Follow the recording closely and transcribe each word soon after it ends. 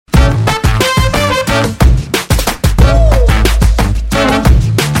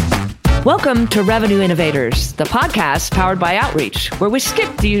Welcome to Revenue Innovators, the podcast powered by Outreach, where we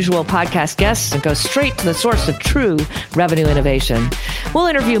skip the usual podcast guests and go straight to the source of true revenue innovation. We'll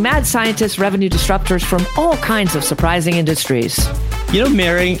interview mad scientists, revenue disruptors from all kinds of surprising industries. You know,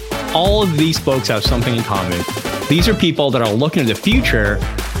 Mary, all of these folks have something in common. These are people that are looking to the future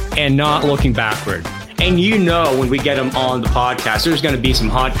and not looking backward. And you know, when we get them on the podcast, there's going to be some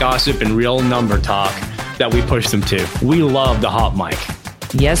hot gossip and real number talk that we push them to. We love the hot mic.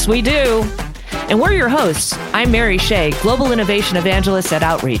 Yes, we do. And we're your hosts. I'm Mary Shea, Global Innovation Evangelist at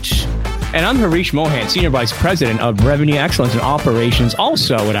Outreach. And I'm Harish Mohan, Senior Vice President of Revenue Excellence and Operations,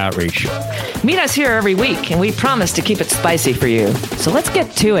 also at Outreach. Meet us here every week, and we promise to keep it spicy for you. So let's get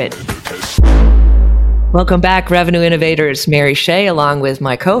to it. Welcome back, Revenue Innovators. Mary Shea, along with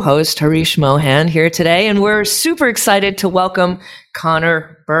my co-host, Harish Mohan, here today. And we're super excited to welcome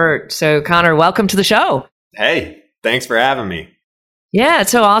Connor Burt. So, Connor, welcome to the show. Hey, thanks for having me. Yeah,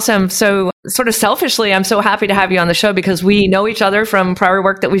 it's so awesome. So sort of selfishly, I'm so happy to have you on the show because we know each other from prior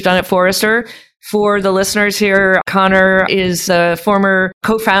work that we've done at Forrester. For the listeners here, Connor is a former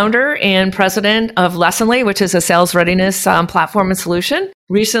co-founder and president of Lessonly, which is a sales readiness platform and solution.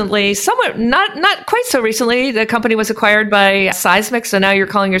 Recently, somewhat, not quite so recently, the company was acquired by Seismic. So now you're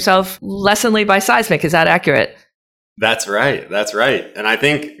calling yourself Lessonly by Seismic. Is that accurate? That's right. That's right. And I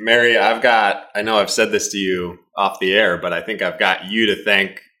think, Mary, I know I've said this to you off the air, but I think I've got you to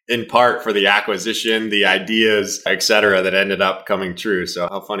thank in part for the acquisition, the ideas, et cetera, that ended up coming true. So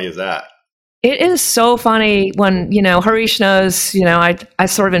how funny is that? It is so funny when, Harish knows, I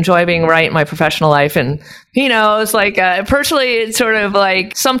sort of enjoy being right in my professional life. And he knows, personally, it's sort of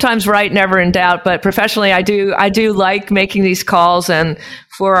like sometimes right, never in doubt. But professionally, I do like making these calls. And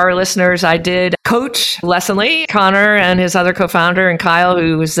for our listeners, I did coach Lessonly, Connor and his other co-founder, and Kyle,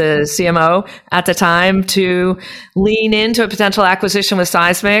 who was the CMO at the time, to lean into a potential acquisition with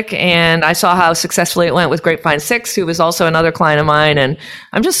Seismic. And I saw how successfully it went with Grapevine 6, who was also another client of mine. And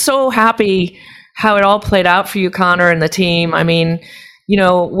I'm just so happy how it all played out for you, Connor, and the team. I mean,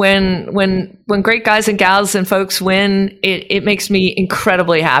 when great guys and gals and folks win, it makes me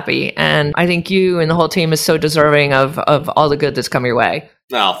incredibly happy. And I think you and the whole team is so deserving of all the good that's come your way.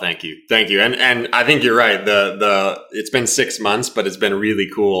 Oh, thank you. Thank you. And I think you're right. It's been 6 months, but it's been really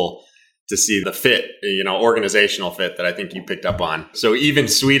cool to see the fit, organizational fit that I think you picked up on. So even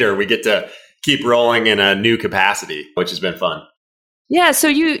sweeter, we get to keep rolling in a new capacity, which has been fun. Yeah, so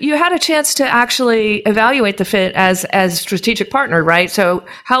you had a chance to actually evaluate the fit as strategic partner, right? So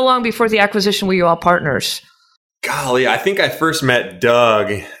how long before the acquisition were you all partners? Golly, I think I first met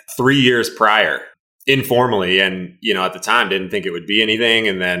Doug 3 years prior, informally, and at the time didn't think it would be anything,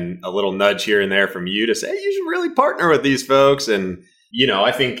 and then a little nudge here and there from you to say, hey, you should really partner with these folks. And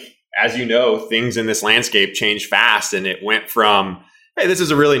I think, as you know, things in this landscape change fast, and it went from, hey, this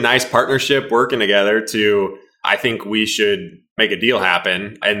is a really nice partnership working together, to I think we should make a deal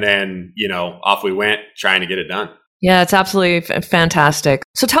happen. And then, off we went trying to get it done. Yeah, it's absolutely fantastic.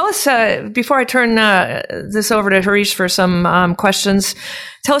 So tell us, before I turn this over to Harish for some questions,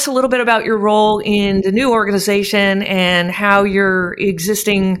 tell us a little bit about your role in the new organization and how your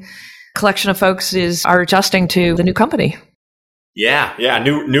existing collection of folks are adjusting to the new company. Yeah.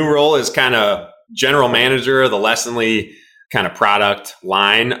 New role is kind of general manager of the Lessonly kind of product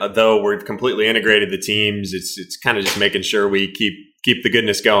line. Though we've completely integrated the teams, it's kind of just making sure we keep the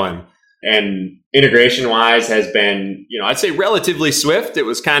goodness going. And integration wise has been, I'd say relatively swift. It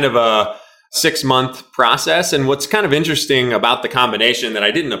was kind of a 6-month process. And what's kind of interesting about the combination that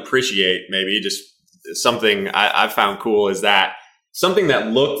I didn't appreciate, maybe just something I've found cool, is that something that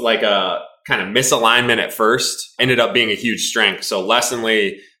looked like a kind of misalignment at first ended up being a huge strength. So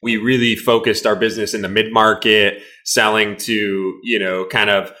Lessonly, we really focused our business in the mid-market, selling to, kind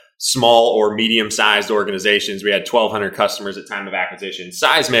of small or medium-sized organizations. We had 1,200 customers at time of acquisition.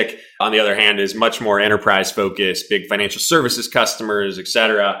 Seismic, on the other hand, is much more enterprise-focused, big financial services customers, et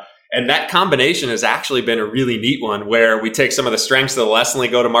cetera. And that combination has actually been a really neat one, where we take some of the strengths of the Lessonly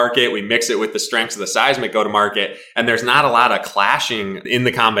go-to-market, we mix it with the strengths of the Seismic go-to-market, and there's not a lot of clashing in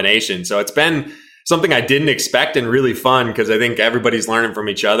the combination. So it's been something I didn't expect and really fun, because I think everybody's learning from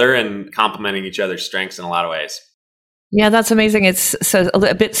each other and complementing each other's strengths in a lot of ways. Yeah, that's amazing. It's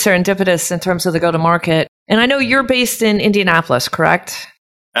a bit serendipitous in terms of the go-to-market. And I know you're based in Indianapolis, correct?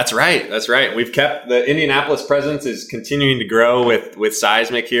 That's right. We've kept the Indianapolis presence is continuing to grow with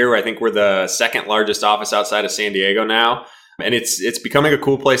Seismic here. I think we're the second largest office outside of San Diego now. And it's becoming a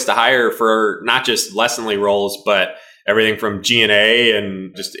cool place to hire for not just Lessonly roles, but everything from G&A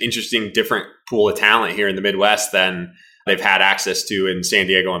and just interesting different pool of talent here in the Midwest than they've had access to in San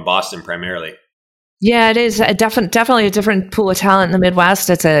Diego and Boston primarily. Yeah, it is definitely a different pool of talent in the Midwest.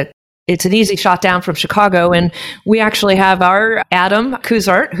 It's a it's an easy shot down from Chicago. And we actually have our Adam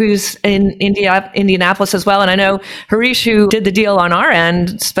Kuzart, who's in Indianapolis as well. And I know Harish, who did the deal on our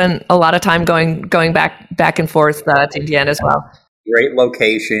end, spent a lot of time going back and forth to Indiana as well. Great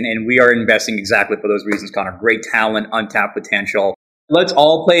location, and we are investing exactly for those reasons, Connor. Great talent, untapped potential. Let's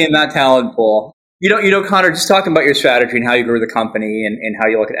all play in that talent pool. You know, Connor, just talking about your strategy and how you grew the company and how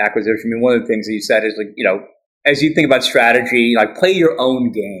you look at acquisition. I mean, one of the things that you said is, like, you know, as you think about strategy, like, play your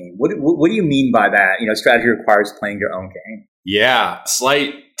own game. What do you mean by that? You know, strategy requires playing your own game. Yeah,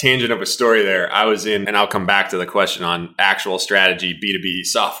 slight tangent of a story there. I was in, and I'll come back to the question on actual strategy, B2B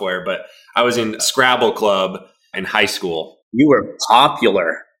software, but I was in Scrabble Club in high school. You were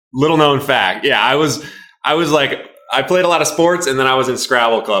popular. Little known fact. Yeah, I was like, I played a lot of sports, and then I was in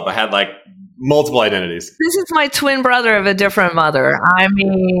Scrabble Club. I had like multiple identities. This is my twin brother of a different mother. I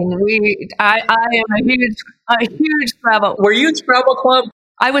mean, I am a huge Scrabble. Were you in Scrabble Club?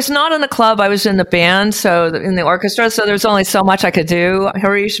 I was not in the club. I was in the band, so in the orchestra. So there's only so much I could do,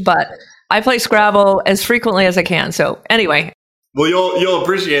 Harish. But I play Scrabble as frequently as I can. So anyway. Well, you'll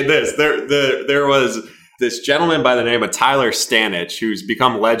appreciate this. There was this gentleman by the name of Tyler Stanich, who's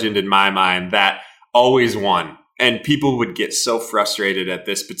become legend in my mind, that always won. And people would get so frustrated at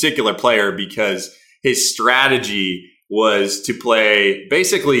this particular player because his strategy was to play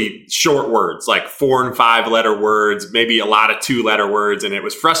basically short words, like 4 and 5 letter words, maybe a lot of 2-letter words. And it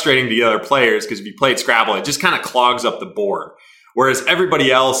was frustrating to the other players because if you played Scrabble, it just kind of clogs up the board. Whereas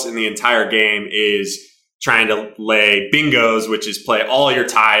everybody else in the entire game is trying to lay bingos, which is play all your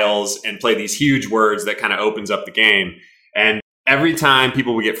tiles and play these huge words that kind of opens up the game. And every time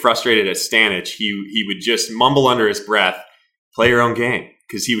people would get frustrated at Stanich, he would just mumble under his breath, play your own game,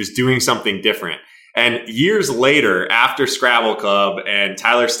 because he was doing something different. And years later, after Scrabble Club and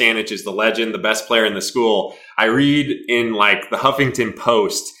Tyler Stanich is the legend, the best player in the school, I read in like the Huffington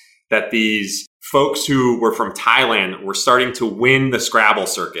Post that these folks who were from Thailand were starting to win the Scrabble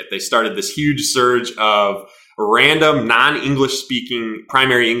circuit. They started this huge surge of random non-English speaking,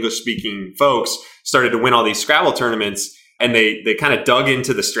 primary English speaking folks started to win all these Scrabble tournaments. And they kind of dug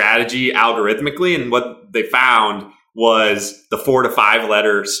into the strategy algorithmically. And what they found was the 4 to 5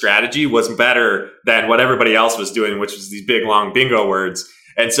 letter strategy was better than what everybody else was doing, which was these big, long bingo words.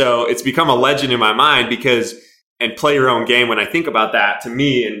 And so it's become a legend in my mind because, and play your own game, when I think about that, to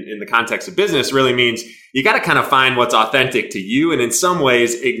me, in the context of business, really means you got to kind of find what's authentic to you and in some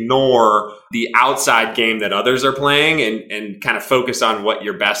ways ignore the outside game that others are playing and kind of focus on what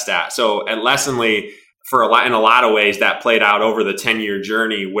you're best at. So at Lessonly, in a lot of ways, that played out over the 10-year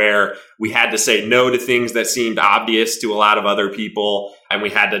journey where we had to say no to things that seemed obvious to a lot of other people. And we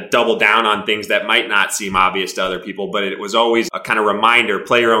had to double down on things that might not seem obvious to other people. But it was always a kind of reminder,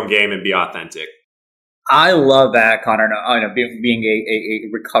 play your own game and be authentic. I love that, Connor. Being a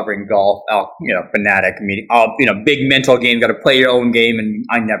recovering golf fanatic, meaning big mental game, got to play your own game. And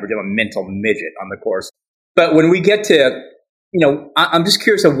I never did a mental midget on the course. But when we get to I'm just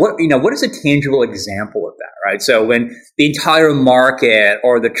curious of what is a tangible example of that, right? So when the entire market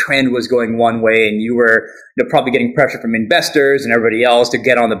or the trend was going one way and you were probably getting pressure from investors and everybody else to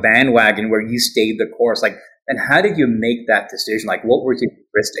get on the bandwagon where you stayed the course, like, and how did you make that decision? Like, what was your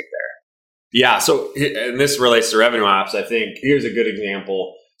heuristic there? Yeah. So, and this relates to revenue ops, I think. Here's a good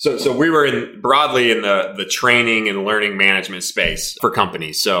example. So we were broadly in the training and learning management space for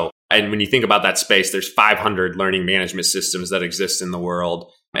companies. So, and when you think about that space, there's 500 learning management systems that exist in the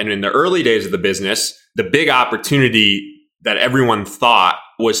world. And in the early days of the business, the big opportunity that everyone thought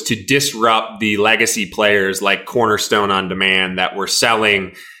was to disrupt the legacy players like Cornerstone On Demand that were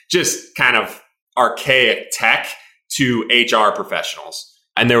selling just kind of archaic tech to HR professionals.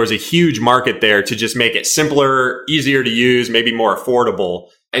 And there was a huge market there to just make it simpler, easier to use, maybe more affordable.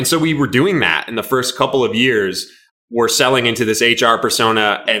 And so we were doing that in the first couple of years. We're selling into this HR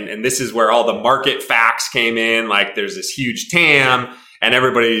persona, and this is where all the market facts came in. Like, there's this huge TAM, and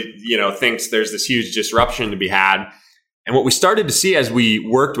everybody, thinks there's this huge disruption to be had. And what we started to see as we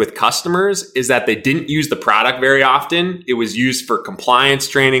worked with customers is that they didn't use the product very often. It was used for compliance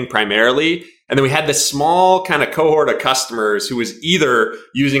training primarily. And then we had this small kind of cohort of customers who was either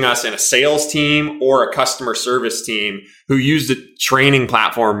using us in a sales team or a customer service team who used a training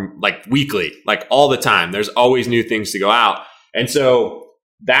platform like weekly, like all the time. There's always new things to go out. And so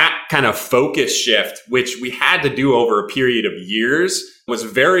that kind of focus shift, which we had to do over a period of years, was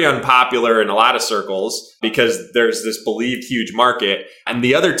very unpopular in a lot of circles because there's this believed huge market. And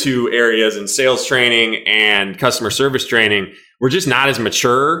the other two areas in sales training and customer service training were just not as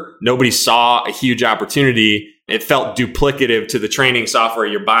mature. Nobody saw a huge opportunity. It felt duplicative to the training software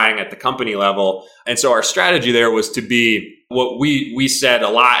you're buying at the company level. And so our strategy there was to be what we said a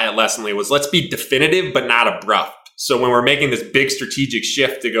lot at Lessonly was let's be definitive but not abrupt. So when we're making this big strategic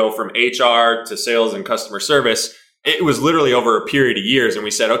shift to go from HR to sales and customer service, it was literally over a period of years. And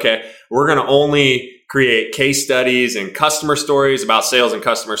we said, okay, we're going to only create case studies and customer stories about sales and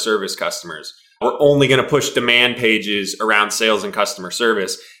customer service customers. We're only going to push demand pages around sales and customer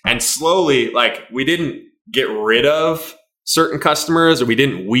service. And slowly, like, we didn't get rid of certain customers, or we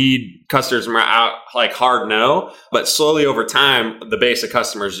didn't weed customers out like hard no, but slowly over time, the base of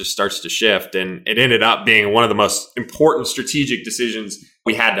customers just starts to shift. And it ended up being one of the most important strategic decisions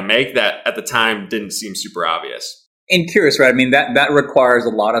we had to make that at the time didn't seem super obvious. And curious, right? I mean, that requires a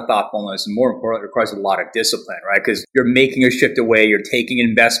lot of thoughtfulness, and more importantly, it requires a lot of discipline, right? Because you're making a shift away, you're taking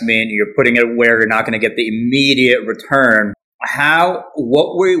investment, you're putting it where you're not going to get the immediate return.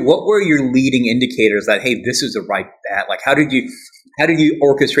 What were your leading indicators that, hey, this is the right bet? Like, how did you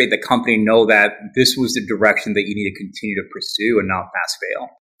orchestrate the company know that this was the direction that you need to continue to pursue and not pass fail?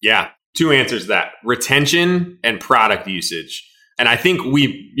 Yeah, two answers to that: retention and product usage. And I think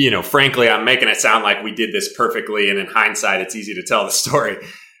we, frankly, I'm making it sound like we did this perfectly, and in hindsight, it's easy to tell the story.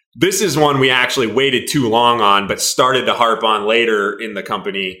 This is one we actually waited too long on, but started to harp on later in the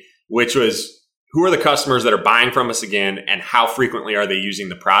company, which was, who are the customers that are buying from us again, and how frequently are they using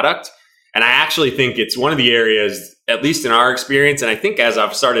the product? And I actually think it's one of the areas, at least in our experience, and I think as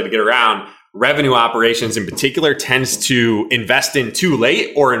I've started to get around, revenue operations in particular tends to invest in too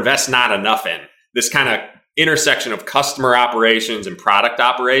late or invest not enough in. This kind of intersection of customer operations and product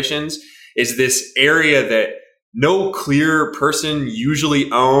operations is this area that no clear person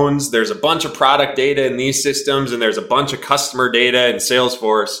usually owns. There's a bunch of product data in these systems, and there's a bunch of customer data in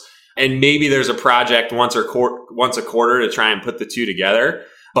Salesforce. And maybe there's a project once a quarter to try and put the two together.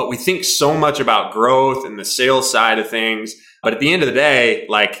 But we think so much about growth and the sales side of things. But at the end of the day,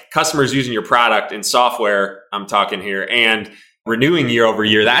 like, customers using your product and software, I'm talking here, and renewing year over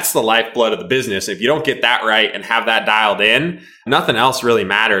year, that's the lifeblood of the business. If you don't get that right and have that dialed in, nothing else really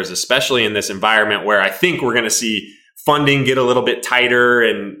matters, especially in this environment where I think we're going to see funding get a little bit tighter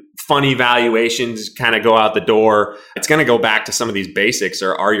and funny valuations kind of go out the door. It's going to go back to some of these basics.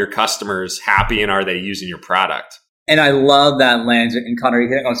 Are your customers happy, and are they using your product? And I love that lens. And Connor, you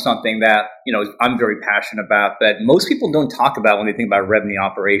hit on something that, I'm very passionate about, that most people don't talk about when they think about revenue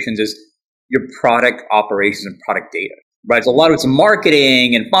operations, is your product operations and product data, right? So a lot of it's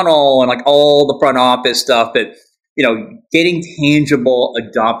marketing and funnel and like all the front office stuff, but, getting tangible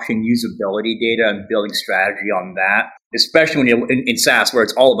adoption, usability data and building strategy on that, especially when you're in SaaS, where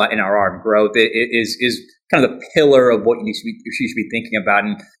it's all about NRR and growth, it is kind of the pillar of what you should be thinking about.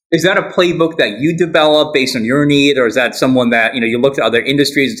 And is that a playbook that you develop based on your need, or is that someone that, you look to other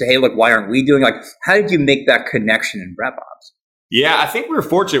industries and say, hey, look, why aren't we doing? Like, how did you make that connection in RevOps? Yeah, I think we were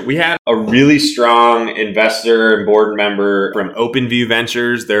fortunate. We had a really strong investor and board member from OpenView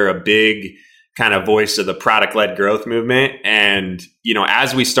Ventures. They're a big kind of voice of the product-led growth movement. And,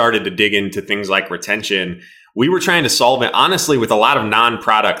 as we started to dig into things like retention, we were trying to solve it, honestly, with a lot of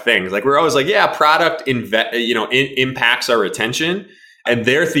non-product things. Like, we're always like, yeah, product impacts our retention. And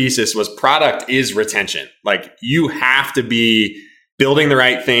their thesis was product is retention. Like, you have to be building the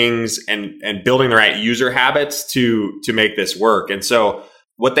right things and building the right user habits to make this work. And so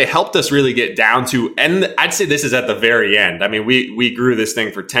what they helped us really get down to, and I'd say this is at the very end. I mean, we grew this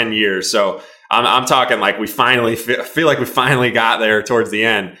thing for 10 years. So I'm talking like we finally feel like we finally got there towards the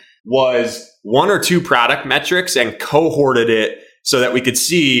end, was one or two product metrics and cohorted it so that we could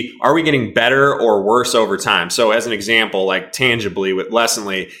see, are we getting better or worse over time? So as an example, like tangibly with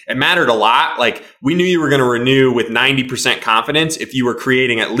Lessonly, it mattered a lot. Like, we knew you were going to renew with 90% confidence if you were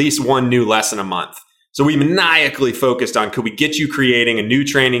creating at least one new lesson a month. So we maniacally focused on, could we get you creating a new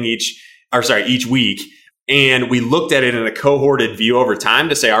training each week? And we looked at it in a cohorted view over time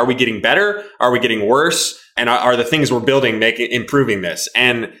to say, are we getting better? Are we getting worse? And are the things we're building improving this?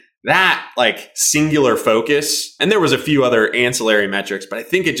 And that like singular focus, and there was a few other ancillary metrics, but I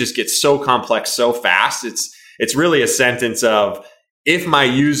think it just gets so complex so fast. It's really a sentence of, if my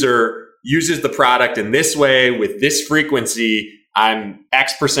user uses the product in this way with this frequency, I'm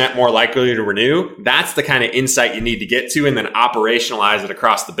X% more likely to renew. That's the kind of insight you need to get to, and then operationalize it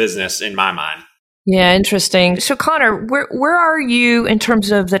across the business, in my mind. Yeah, interesting. So Connor, where are you in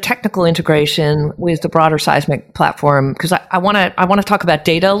terms of the technical integration with the broader Seismic platform? Because I want to talk about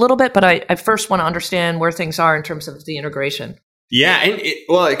data a little bit, but I first want to understand where things are in terms of the integration. Yeah, and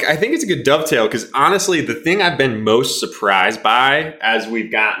I think it's a good dovetail, because honestly, the thing I've been most surprised by as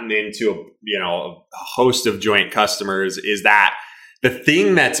we've gotten into a host of joint customers is that the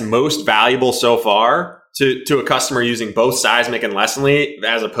thing that's most valuable so far to a customer using both Seismic and Lessonly,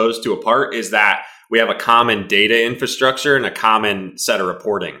 as opposed to apart, is that we have a common data infrastructure and a common set of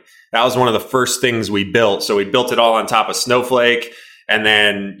reporting. That was one of the first things we built. So we built it all on top of Snowflake, and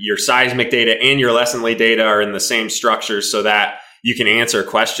then your seismic data and your Lessonly data are in the same structure so that you can answer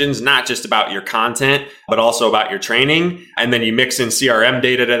questions, not just about your content, but also about your training. And then you mix in CRM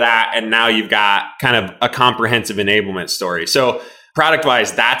data to that. And now you've got kind of a comprehensive enablement story. So product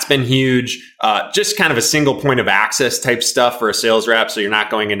wise, that's been huge. Just kind of a single point of access type stuff for a sales rep. So you're not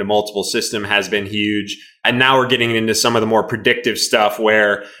going into multiple system has been huge. And now we're getting into some of the more predictive stuff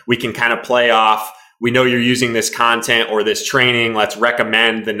where we can kind of play off. We know you're using this content or this training. Let's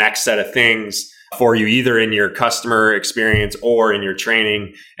recommend the next set of things for you, either in your customer experience or in your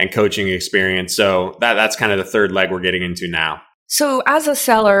training and coaching experience. So that's kind of the third leg we're getting into now. So as a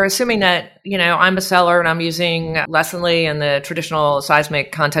seller, assuming that, I'm a seller and I'm using Lessonly and the traditional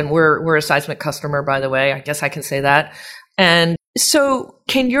seismic content, we're a seismic customer, by the way, I guess I can say that. And so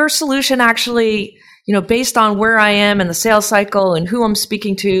can your solution actually, based on where I am in the sales cycle and who I'm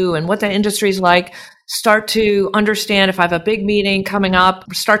speaking to and what the industry is like, start to understand if I have a big meeting coming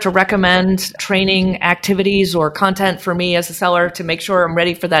up, start to recommend training activities or content for me as a seller to make sure I'm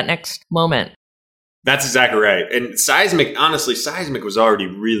ready for that next moment? That's exactly right. And Seismic was already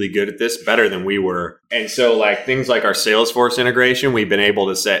really good at this, better than we were. And so like things like our Salesforce integration, we've been able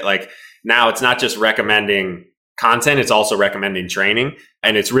to say like, now it's not just recommending content, it's also recommending training.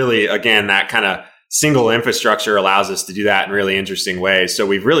 And it's really, again, that kind of single infrastructure allows us to do that in really interesting ways. So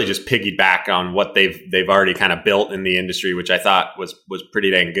we've really just piggybacked on what they've already kind of built in the industry, which I thought was pretty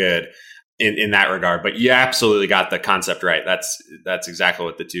dang good in that regard. But you absolutely got the concept right. That's exactly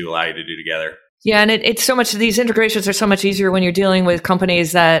what the two allow you to do together. Yeah, and it's so much, these integrations are so much easier when you're dealing with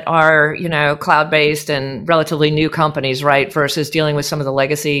companies that are, cloud-based and relatively new companies, right? Versus dealing with some of the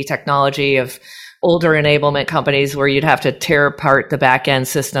legacy technology of older enablement companies where you'd have to tear apart the back-end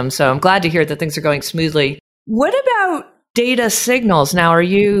system. So I'm glad to hear that things are going smoothly. What about data signals? Now, are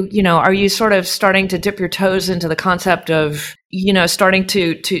you sort of starting to dip your toes into the concept of, starting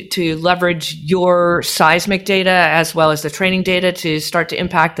to leverage your seismic data as well as the training data to start to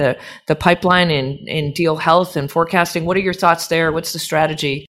impact the pipeline in deal health and forecasting? What are your thoughts there? What's the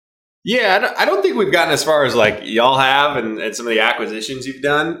strategy? Yeah, I don't think we've gotten as far as like y'all have and some of the acquisitions you've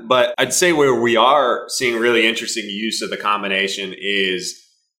done. But I'd say where we are seeing really interesting use of the combination is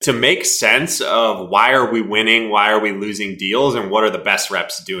to make sense of why are we winning, why are we losing deals, and what are the best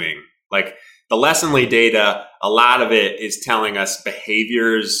reps doing. Like the Lessonly data, a lot of it is telling us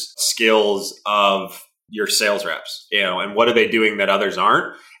behaviors, skills of your sales reps, and what are they doing that others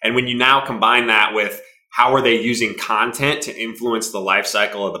aren't. And when you now combine that with how are they using content to influence the life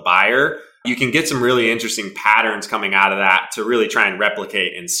cycle of the buyer, you can get some really interesting patterns coming out of that to really try and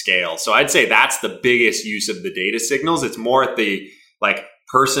replicate and scale. So I'd say that's the biggest use of the data signals. It's more at the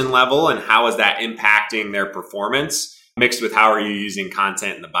person level and how is that impacting their performance mixed with how are you using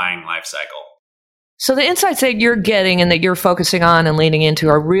content in the buying life cycle. So the insights that you're getting and that you're focusing on and leaning into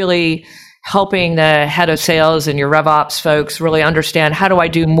are really helping the head of sales and your RevOps folks really understand how do I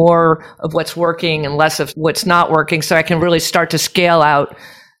do more of what's working and less of what's not working so I can really start to scale out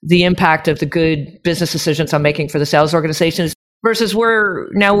the impact of the good business decisions I'm making for the sales organizations versus we're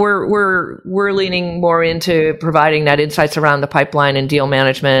leaning more into providing that insights around the pipeline and deal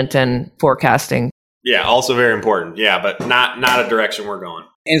management and forecasting. Yeah, also very important. Yeah, but not a direction we're going.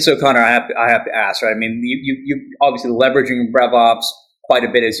 And so, Connor, I have to ask, right? I mean, you obviously leveraging RevOps quite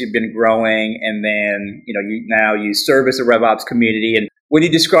a bit as you've been growing, and then you service the RevOps community. And when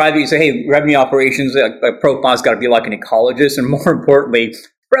you describe it, you say, "Hey, revenue operations profile's got to be like an ecologist," and more importantly,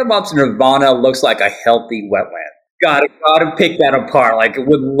 RevOps Nirvana looks like a healthy wetland. Got to pick that apart. Like,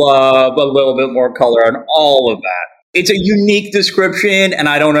 would love a little bit more color on all of that. It's a unique description, and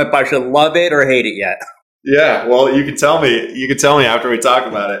I don't know if I should love it or hate it yet. Yeah, well, you could tell me. You could tell me after we talk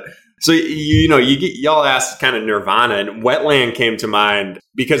about it. So, y'all asked kind of Nirvana, and wetland came to mind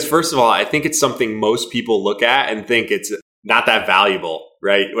because, first of all, I think it's something most people look at and think it's not that valuable,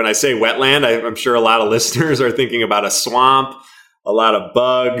 right? When I say wetland, I'm sure a lot of listeners are thinking about a swamp, a lot of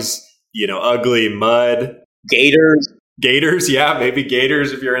bugs, ugly mud. Gators, yeah, maybe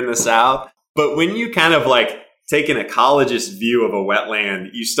gators if you're in the South. But when you kind of take an ecologist view of a wetland,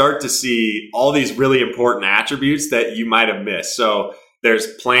 you start to see all these really important attributes that you might have missed. So there's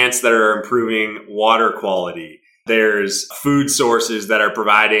plants that are improving water quality. There's food sources that are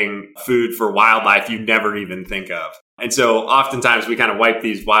providing food for wildlife you never even think of. And so oftentimes we kind of wipe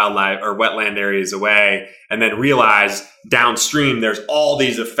these wildlife or wetland areas away and then realize downstream there's all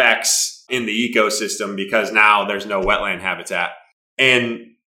these effects in the ecosystem because now there's no wetland habitat. And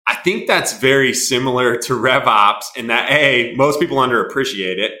I think that's very similar to RevOps in that, most people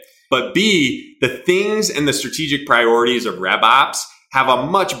underappreciate it. But B, the things and the strategic priorities of RevOps have a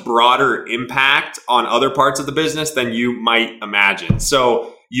much broader impact on other parts of the business than you might imagine.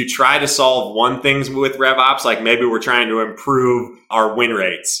 So you try to solve one thing with RevOps, like maybe we're trying to improve our win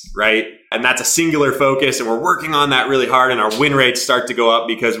rates, right? And that's a singular focus, and we're working on that really hard, and our win rates start to go up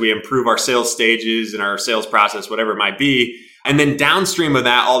because we improve our sales stages and our sales process, whatever it might be. And then downstream of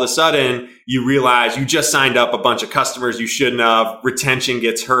that, all of a sudden, you realize you just signed up a bunch of customers you shouldn't have, retention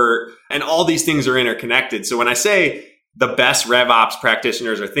gets hurt, and all these things are interconnected. So when I say the best RevOps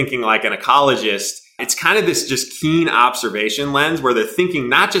practitioners are thinking like an ecologist, it's kind of this just keen observation lens where they're thinking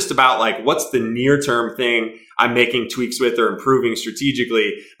not just about like, what's the near-term thing I'm making tweaks with or improving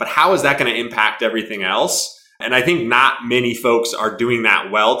strategically, but how is that going to impact everything else? And I think not many folks are doing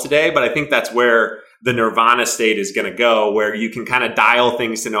that well today, but I think that's where the nirvana state is going to go, where you can kind of dial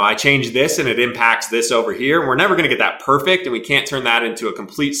things to know I changed this and it impacts this over here. And we're never going to get that perfect, and we can't turn that into a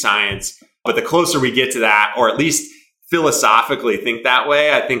complete science. But the closer we get to that, or at least philosophically think that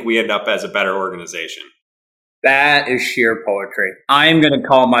way, I think we end up as a better organization. That is sheer poetry. I'm going to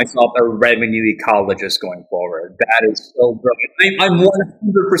call myself a revenue ecologist going forward. That is so brilliant.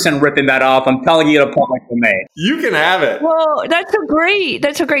 I'm 100% ripping that off. I'm telling you to public domain. You can have it. Well, that's so great.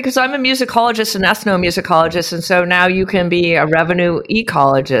 That's so great because I'm a musicologist and ethnomusicologist. And so now you can be a revenue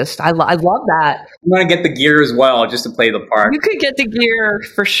ecologist. I love that. I'm going to get the gear as well just to play the part. You could get the gear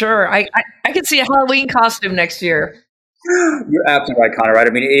for sure. I could see a Halloween costume next year. You're absolutely right, Connor. Right?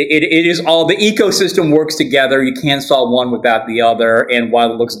 I mean, it is all the ecosystem works together. You can't solve one without the other. And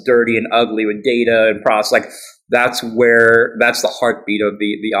while it looks dirty and ugly with data and process, like that's the heartbeat of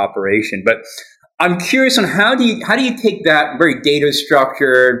the operation. But I'm curious on how do you take that very data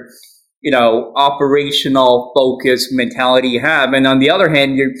structured, operational focused mentality you have, and on the other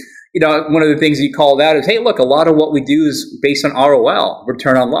hand, one of the things you called out is, hey, look, a lot of what we do is based on ROL,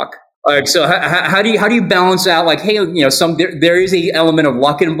 return on luck. So how do you balance out like, hey, there is a element of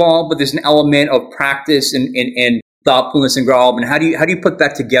luck involved, but there's an element of practice and thoughtfulness involved, and how do you put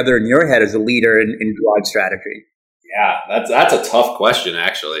that together in your head as a leader and drive strategy? Yeah, that's a tough question,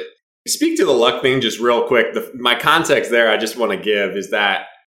 actually. Speak to the luck thing just real quick. My context there I just want to give is that,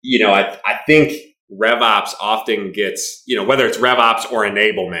 I think RevOps often gets, whether it's RevOps or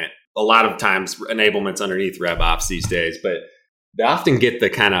enablement, a lot of times enablement's underneath RevOps these days, but they often get the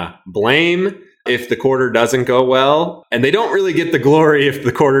kind of blame if the quarter doesn't go well, and they don't really get the glory if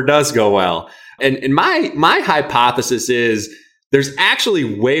the quarter does go well. And my hypothesis is there's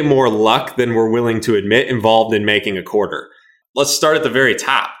actually way more luck than we're willing to admit involved in making a quarter. Let's start at the very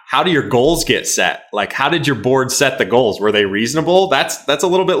top. How do your goals get set? Like, how did your board set the goals? Were they reasonable? That's a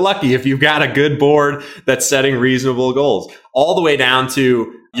little bit lucky if you've got a good board that's setting reasonable goals. All the way down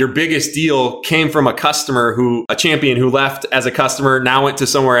to your biggest deal came from a champion who left as a customer, now went to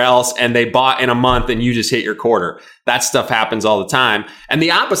somewhere else, and they bought in a month and you just hit your quarter. That stuff happens all the time. And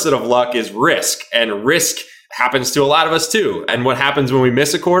the opposite of luck is risk. And risk happens to a lot of us too. And what happens when we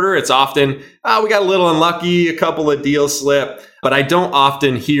miss a quarter? It's often, we got a little unlucky, a couple of deals slip. But I don't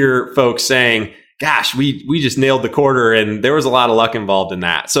often hear folks saying, gosh, we just nailed the quarter and there was a lot of luck involved in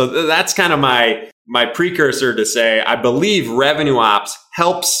that. So that's kind of my precursor to say, I believe revenue ops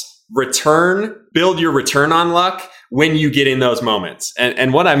helps build your return on luck when you get in those moments.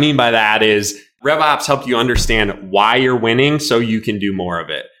 And what I mean by that is RevOps help you understand why you're winning so you can do more of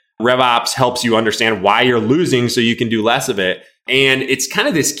it. RevOps helps you understand why you're losing so you can do less of it. And it's kind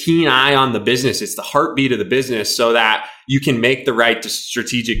of this keen eye on the business. It's the heartbeat of the business so that you can make the right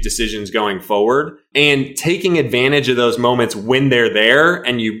strategic decisions going forward. And taking advantage of those moments when they're there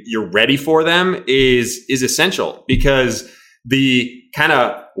and you're ready for them is essential, because the kind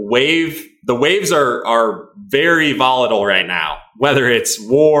of the waves are very volatile right now, whether it's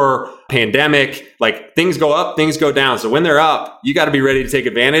war, pandemic, like things go up, things go down. So when they're up, you got to be ready to take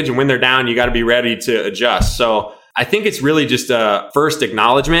advantage. And when they're down, you got to be ready to adjust. So I think it's really just a first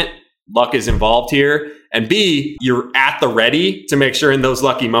acknowledgement. Luck is involved here. And B, you're at the ready to make sure in those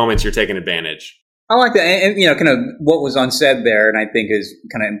lucky moments you're taking advantage. I like that. And, kind of what was unsaid there, and I think is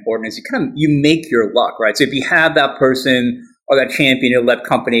kind of important, is you make your luck, right? So if you have that person or that champion who left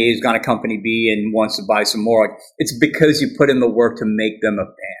company, who's gone to company B and wants to buy some more, it's because you put in the work to make them a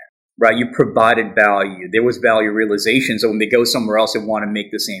fan, right? You provided value. There was value realization. So when they go somewhere else, they want to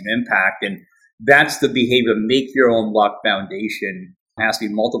make the same impact. And that's the behavior. Make your own luck foundation. It has to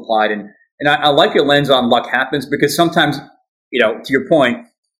be multiplied. And I like your lens on luck happens, because sometimes, to your point,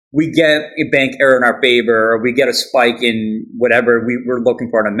 we get a bank error in our favor, or we get a spike in whatever we're looking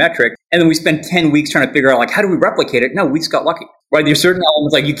for in a metric. And then we spend 10 weeks trying to figure out, like, how do we replicate it? No, we just got lucky. Right? There's certain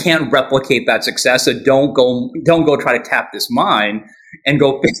elements like you can't replicate that success, so don't go try to tap this mine and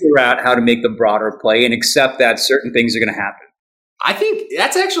go figure out how to make the broader play and accept that certain things are going to happen. I think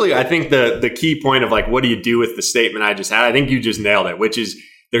that's actually, the key point of like, what do you do with the statement I just had? I think you just nailed it, which is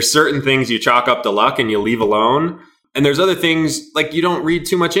there's certain things you chalk up to luck and you leave alone. And there's other things like you don't read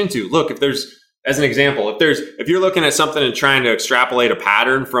too much into. Look, as an example, if you're looking at something and trying to extrapolate a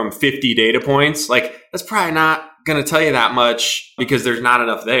pattern from 50 data points, like that's probably not going to tell you that much because there's not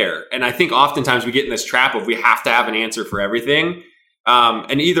enough there. And I think oftentimes we get in this trap of we have to have an answer for everything.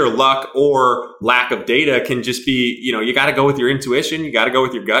 And either luck or lack of data can just be, you got to go with your intuition, you got to go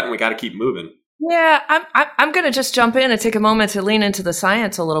with your gut, and we got to keep moving. Yeah, I'm going to just jump in and take a moment to lean into the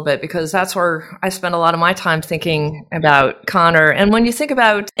science a little bit, because that's where I spend a lot of my time thinking about, Connor. And when you think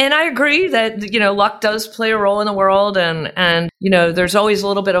about, and I agree that, luck does play a role in the world, and there's always a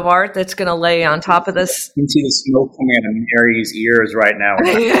little bit of art that's going to lay on top of this. You can see the smoke coming out of Mary's ears right now.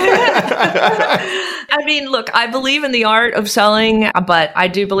 I mean, look, I believe in the art of selling, but I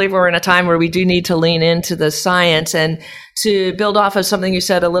do believe we're in a time where we do need to lean into the science. And to build off of something you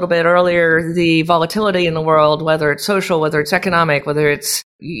said a little bit earlier, the volatility in the world, whether it's social, whether it's economic, whether it's,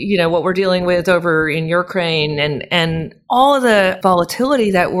 what we're dealing with over in Ukraine and all of the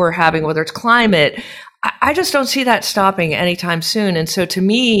volatility that we're having, whether it's climate, I just don't see that stopping anytime soon. And so to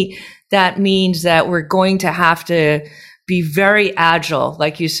me, that means that we're going to have to be very agile,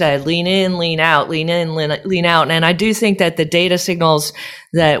 like you said, lean in, lean out, lean in, lean out. And I do think that the data signals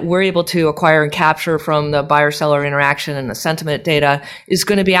that we're able to acquire and capture from the buyer-seller interaction and the sentiment data is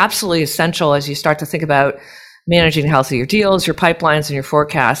going to be absolutely essential as you start to think about managing the health of your deals, your pipelines, and your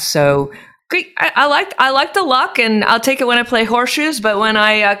forecasts. So I like the luck, and I'll take it when I play horseshoes. But when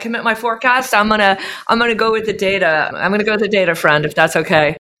I commit my forecast, I'm gonna go with the data. I'm gonna go with the data, friend, if that's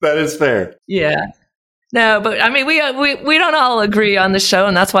okay. That is fair. Yeah. No, but I mean, we don't all agree on the show,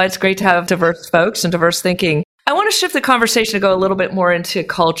 and that's why it's great to have diverse folks and diverse thinking. I want to shift the conversation to go a little bit more into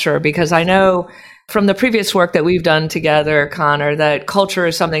culture, because I know from the previous work that we've done together, Connor, that culture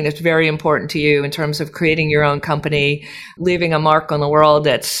is something that's very important to you in terms of creating your own company, leaving a mark on the world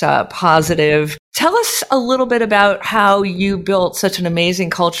that's positive. Tell us a little bit about how you built such an amazing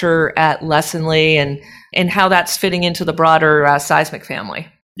culture at Lessonly and how that's fitting into the broader Seismic family.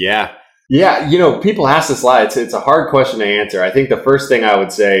 Yeah. People ask this a lot. It's a hard question to answer. I think the first thing I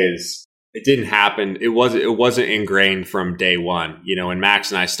would say is it didn't happen. It wasn't ingrained from day one. When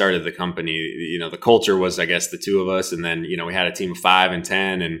Max and I started the company, the culture was, I guess, the two of us. And then, we had a team of 5 and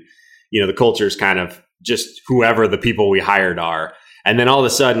 10. And, the culture is kind of just whoever the people we hired are. And then all of a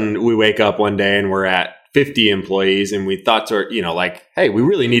sudden we wake up one day and we're at 50 employees. And we thought hey, we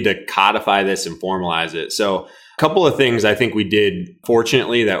really need to codify this and formalize it. So a couple of things I think we did,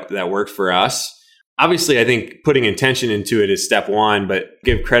 fortunately, that worked for us. Obviously, I think putting intention into it is step one, but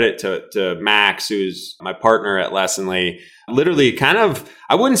give credit to Max, who's my partner at Lessonly. Literally kind of,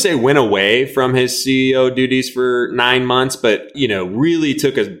 I wouldn't say went away from his CEO duties for 9 months, but, really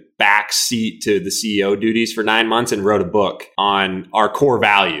took a back seat to the CEO duties for 9 months and wrote a book on our core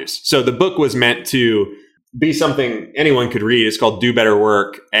values. So the book was meant to be something anyone could read. It's called Do Better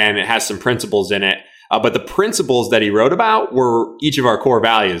Work, and it has some principles in it. But the principles that he wrote about were each of our core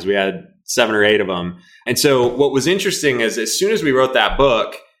values. We had 7 or 8 of them. And so what was interesting is as soon as we wrote that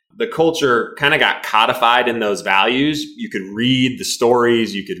book, the culture kind of got codified in those values. You could read the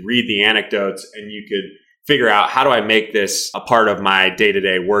stories, you could read the anecdotes, and you could figure out, how do I make this a part of my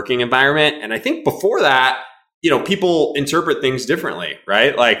day-to-day working environment? And I think before that, people interpret things differently,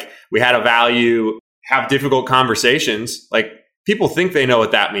 right? Like we had a value, have difficult conversations. Like people think they know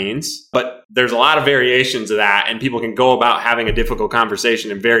what that means, but there's a lot of variations of that, and people can go about having a difficult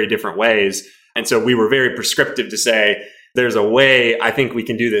conversation in very different ways. And so we were very prescriptive to say, there's a way I think we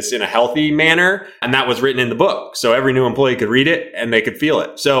can do this in a healthy manner. And that was written in the book. So every new employee could read it and they could feel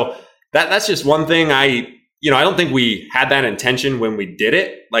it. So that's just one thing I don't think we had that intention when we did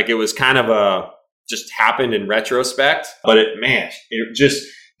it. Like it was kind of just happened in retrospect, but it just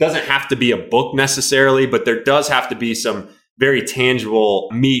doesn't have to be a book necessarily, but there does have to be some very tangible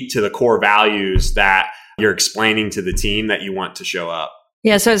meat to the core values that you're explaining to the team that you want to show up.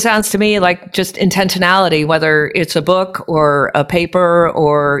 Yeah, so it sounds to me like just intentionality, whether it's a book or a paper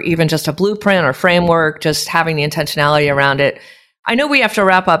or even just a blueprint or framework, just having the intentionality around it. I know we have to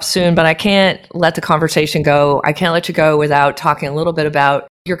wrap up soon, but I can't let the conversation go. I can't let you go without talking a little bit about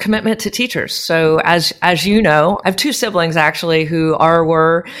your commitment to teachers. So as you know, I have 2 siblings actually who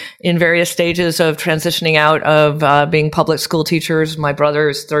were in various stages of transitioning out of being public school teachers. My brother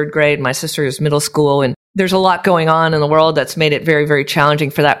is 3rd grade, my sister is middle school. And there's a lot going on in the world that's made it very, very challenging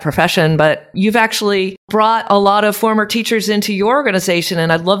for that profession. But you've actually brought a lot of former teachers into your organization.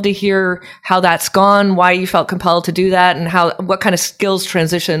 And I'd love to hear how that's gone, why you felt compelled to do that, and what kind of skills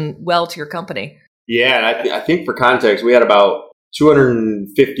transition well to your company. Yeah, I think for context, we had about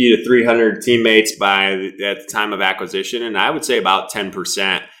 250 to 300 teammates at the time of acquisition. And I would say about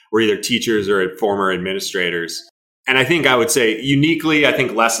 10% were either teachers or former administrators. And I think I would say uniquely, I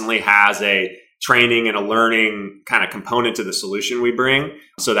think Lessonly has a training and a learning kind of component to the solution we bring.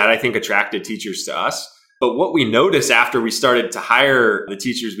 So that I think attracted teachers to us. But what we noticed after we started to hire the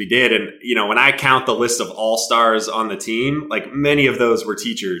teachers we did, and when I count the list of all-stars on the team, like many of those were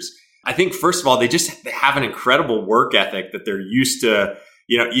teachers. I think first of all, they have an incredible work ethic that they're used to.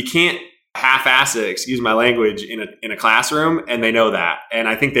 You can't half-ass it, excuse my language, in a classroom, and they know that. And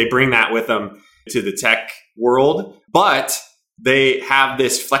I think they bring that with them to the tech world. But they have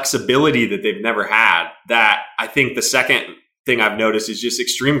this flexibility that they've never had. That I think the second thing I've noticed is just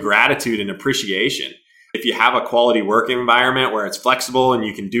extreme gratitude and appreciation. If you have a quality work environment where it's flexible and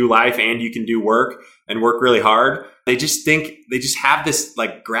you can do life and you can do work and work really hard, they just have this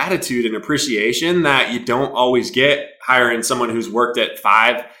like gratitude and appreciation that you don't always get hiring someone who's worked at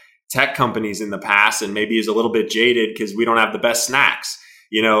 5 tech companies in the past and maybe is a little bit jaded because we don't have the best snacks,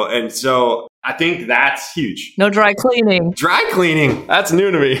 and so I think that's huge. No dry cleaning. Dry cleaning. That's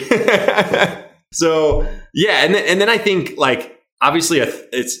new to me. So yeah. And then I think like, obviously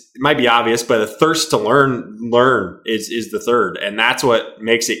it might be obvious, but a thirst to learn is the third. And that's what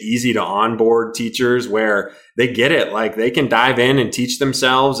makes it easy to onboard teachers where they get it. Like they can dive in and teach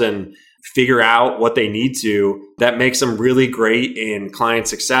themselves and figure out what they need to. That makes them really great in client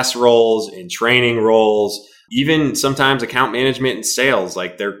success roles, in training roles, even sometimes account management and sales.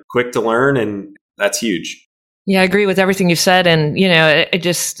 Like they're quick to learn, and that's huge. Yeah, I agree with everything you said. And, it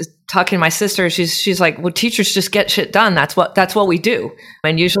just talking to my sister, she's like, well, teachers just get shit done. That's what we do.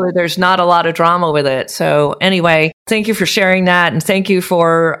 And usually there's not a lot of drama with it. So anyway, thank you for sharing that. And thank you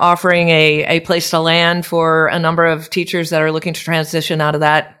for offering a place to land for a number of teachers that are looking to transition out of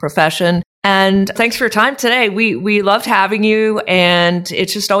that profession. And thanks for your time today. We loved having you, and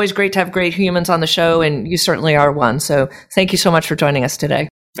it's just always great to have great humans on the show. And you certainly are one. So thank you so much for joining us today.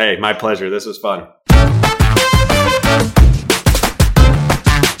 Hey, my pleasure. This was fun.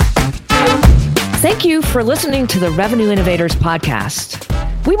 Thank you for listening to the Revenue Innovators podcast.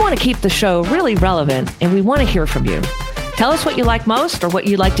 We want to keep the show really relevant, and we want to hear from you. Tell us what you like most or what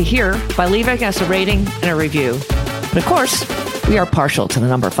you'd like to hear by leaving us a rating and a review. But of course, we are partial to the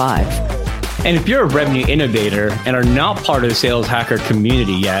number 5. And if you're a revenue innovator and are not part of the Sales Hacker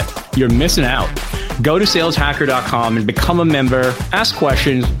community yet, you're missing out. Go to saleshacker.com and become a member, ask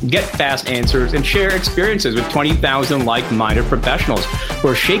questions, get fast answers, and share experiences with 20,000 like-minded professionals who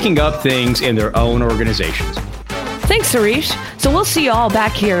are shaking up things in their own organizations. Thanks, Harish. So we'll see you all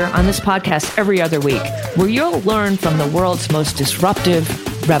back here on this podcast every other week, where you'll learn from the world's most disruptive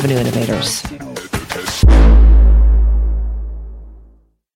revenue innovators.